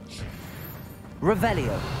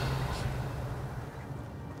 Revelio.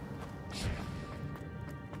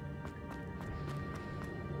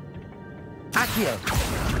 Accio.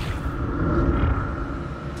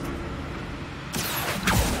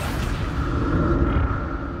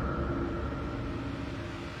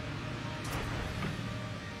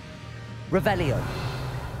 Revelio.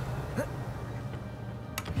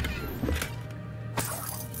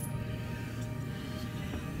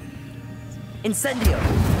 Incendio.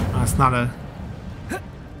 It's not a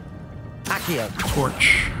Accio.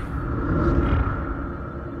 torch.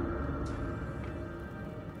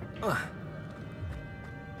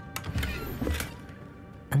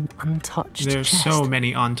 An untouched There's chest. so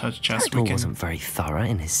many untouched chests Jackdaw we can... wasn't very thorough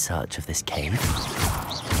in his search of this cave.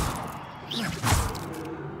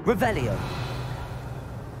 Revelio.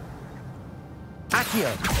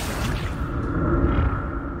 Accio.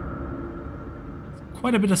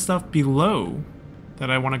 Quite a bit of stuff below that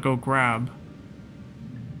I want to go grab.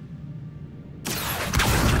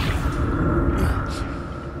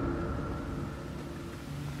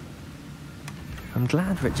 I'm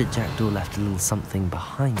glad Richard Jackdaw left a little something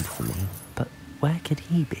behind for me, but where could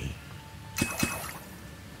he be? I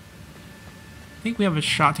think we have a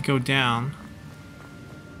shot to go down.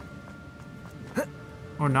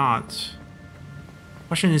 Or not.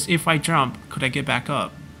 Question is, if I jump, could I get back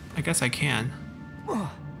up? I guess I can.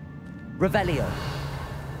 Revelio.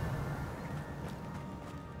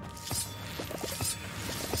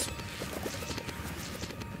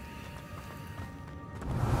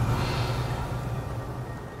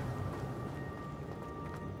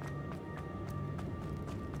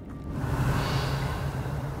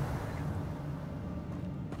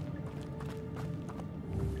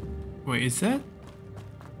 Wait, is that?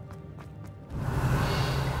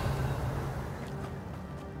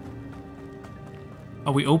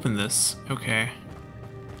 Oh, we opened this. Okay.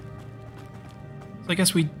 So I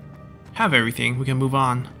guess we have everything. We can move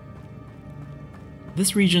on.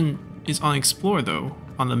 This region is unexplored, though,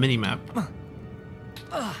 on the minimap.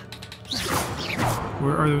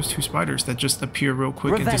 Where are those two spiders that just appeared real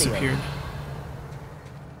quick and disappeared?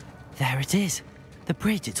 There it is. The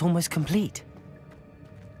bridge, it's almost complete.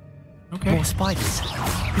 Okay. More spiders.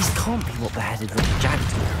 These can't be what beheaded Richard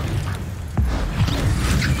Jackdaw.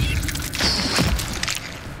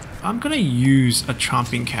 I'm gonna use a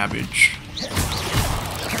chomping cabbage.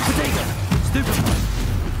 Potato. Stupid.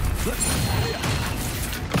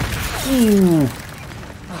 Ooh.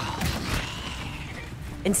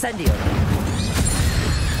 Incendio.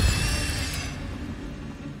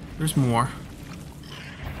 There's more.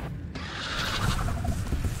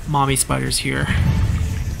 Mommy spiders here.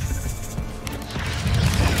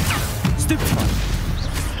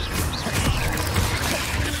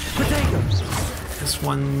 Potato. This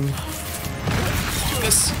one.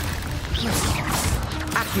 This.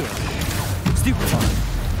 Accio. Stupefy.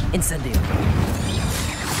 Incendio.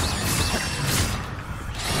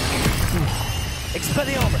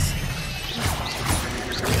 Expelliarmus.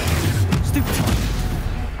 Stupefy.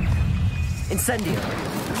 Incendio.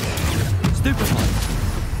 Stupefy.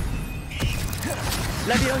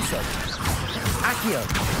 Levioso. Accio.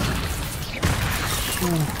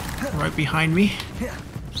 Ooh, right behind me.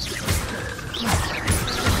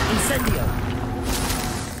 Incendio.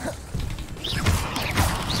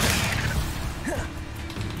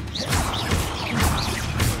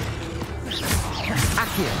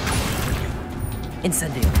 Accio.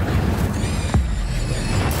 Incendio.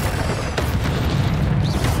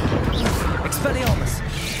 Expelliarmus.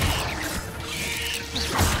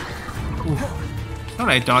 Ooh, thought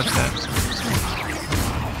I dodged that.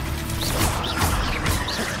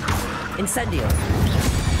 Incendio.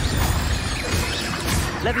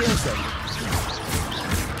 Levioso.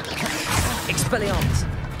 Expelliarmus.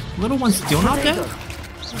 Little one's still not dead?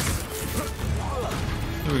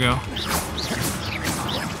 There we go.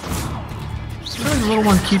 The little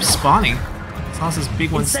one keeps spawning. As long as this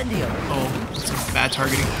big one's... Incendio. Oh, that's some bad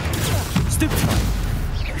targeting. Stupefy.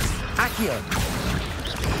 Accio.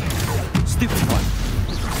 Stupefy.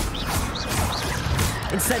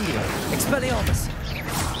 Incendio. Expelliarmus.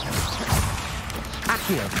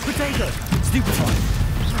 Accio. Potato. Stupefy.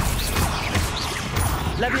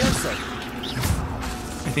 Levioso.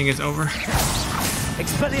 I think it's over.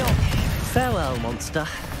 Expelliarmus. Farewell, monster.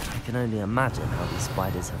 I can only imagine how these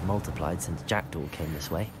spiders have multiplied since Jackdaw came this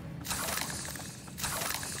way.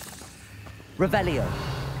 Revelio.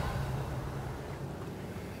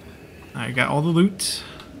 I got all the loot.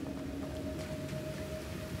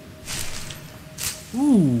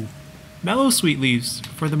 Ooh, mellow sweet leaves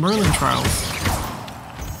for the Merlin trials.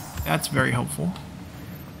 That's very helpful.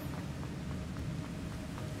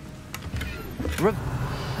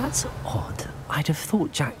 That's odd. I'd have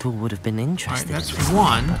thought Jackdaw would have been interested. Alright, that's in this,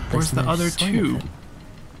 one. but Where's there's the no other sign of two? him.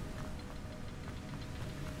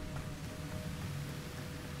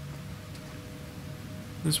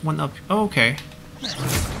 There's one up. Oh, okay.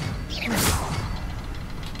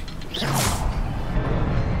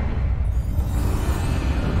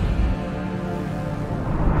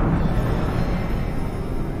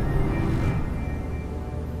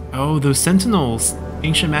 Oh, those sentinels.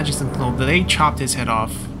 Ancient magic sentinel. They chopped his head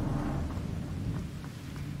off.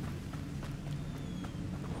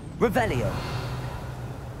 Revelio.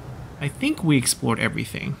 I think we explored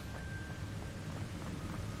everything.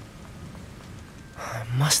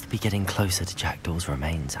 Must be getting closer to Jackdaw's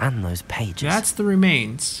remains and those pages. That's the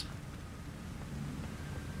remains.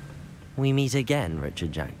 We meet again,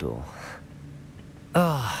 Richard Jackdaw.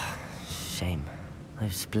 Oh, shame.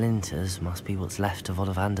 Those splinters must be what's left of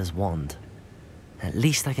Ollivander's wand. At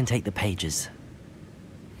least I can take the pages.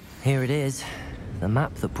 Here it is. The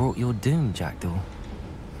map that brought your doom, Jackdaw.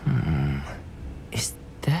 Is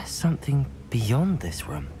there something beyond this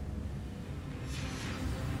room.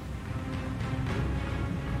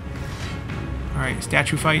 Alright,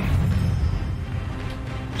 statue fight.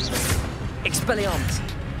 Expelliarmus.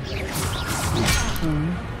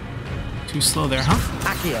 Too slow there, huh?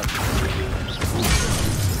 Accio.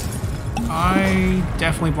 I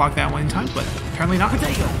definitely blocked that one in time, but apparently not.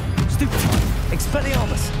 Protego. Stupefy.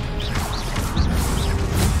 Expelliarmus.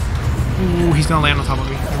 Ooh, he's gonna land on top of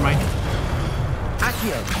me. Never mind.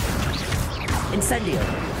 Accio. Incendio.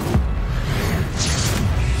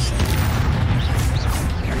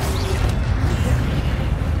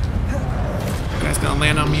 Guy's gonna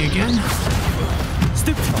land on me again.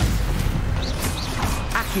 Stupefy.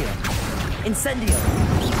 Accio. Incendio.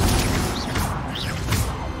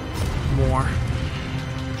 More.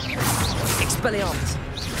 Expelliarmus.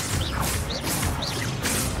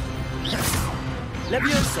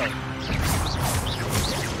 Levioso.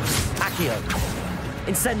 Accio.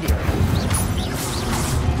 Incendio.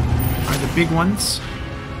 Are the big ones.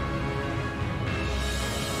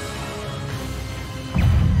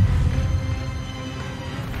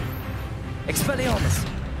 Expelliarmus.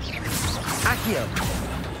 Accio.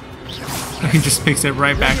 He just picks it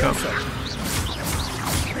right back up. Levioso.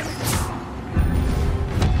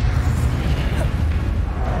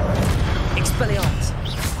 Expelliarmus.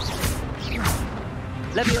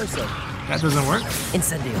 Levioso. That doesn't work.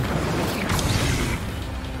 Incendio.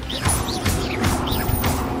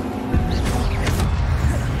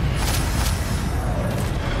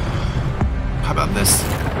 How about this?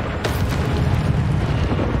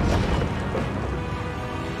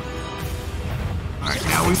 Alright,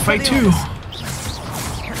 now we fight too.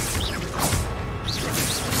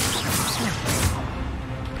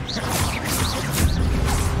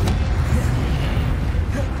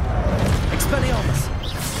 Expelliarmus.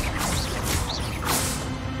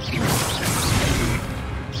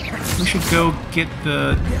 We should go get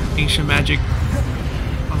the ancient magic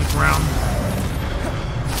on the ground.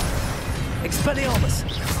 Expelliarmus.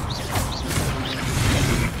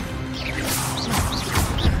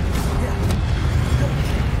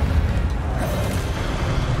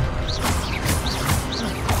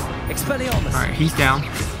 Expelliarmus. Alright, he's down.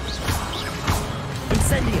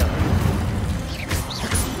 Incendio.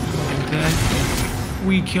 And then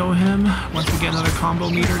we kill him once we get another combo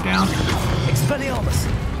meter down. Expelliarmus.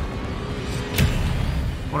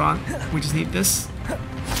 Hold on, we just need this.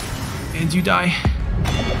 And you die.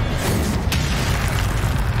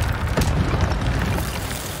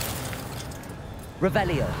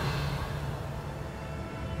 Revelio.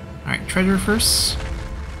 Alright, treasure first.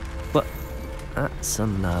 What? That's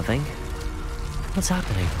unnerving. What's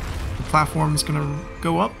happening? The platform's gonna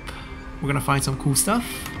go up. We're gonna find some cool stuff.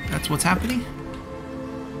 That's what's happening.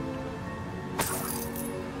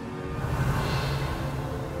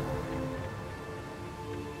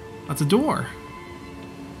 That's a door.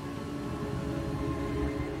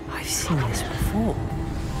 I've seen this before.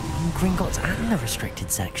 In Gringotts and the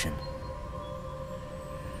restricted section.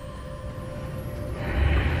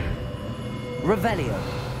 Revelio.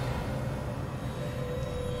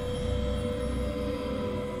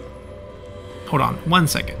 Hold on, 1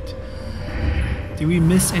 second. Did we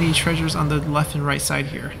miss any treasures on the left and right side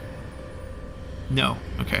here? No.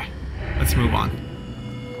 Okay. Let's move on.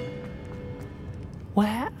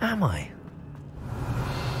 Where am I?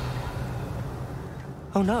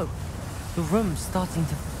 Oh no. The room's starting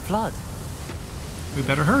to flood. We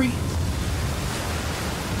better hurry.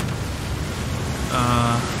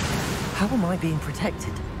 How am I being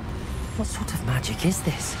protected? What sort of magic is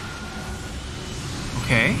this?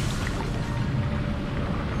 Okay.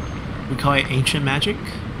 We call it ancient magic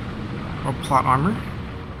or plot armor.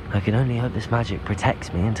 I can only hope this magic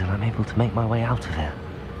protects me until I'm able to make my way out of here.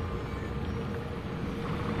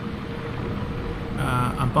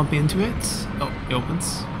 I'm bumping into it. Oh, it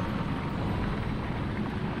opens.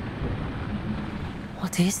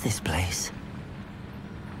 What is this place?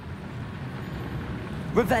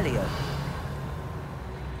 Revelio.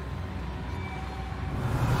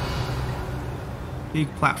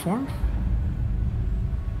 Big platform.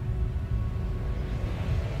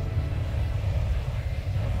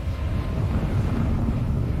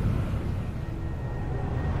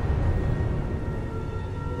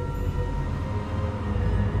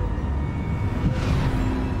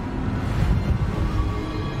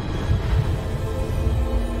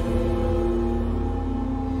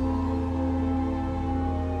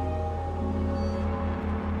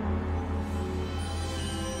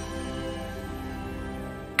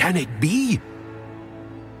 Can it be?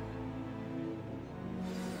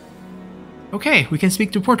 Okay, we can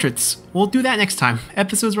speak to portraits. We'll do that next time.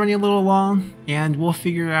 Episode's running a little long, and we'll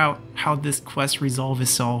figure out how this quest resolves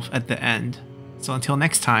itself at the end. So until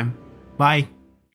next time, bye.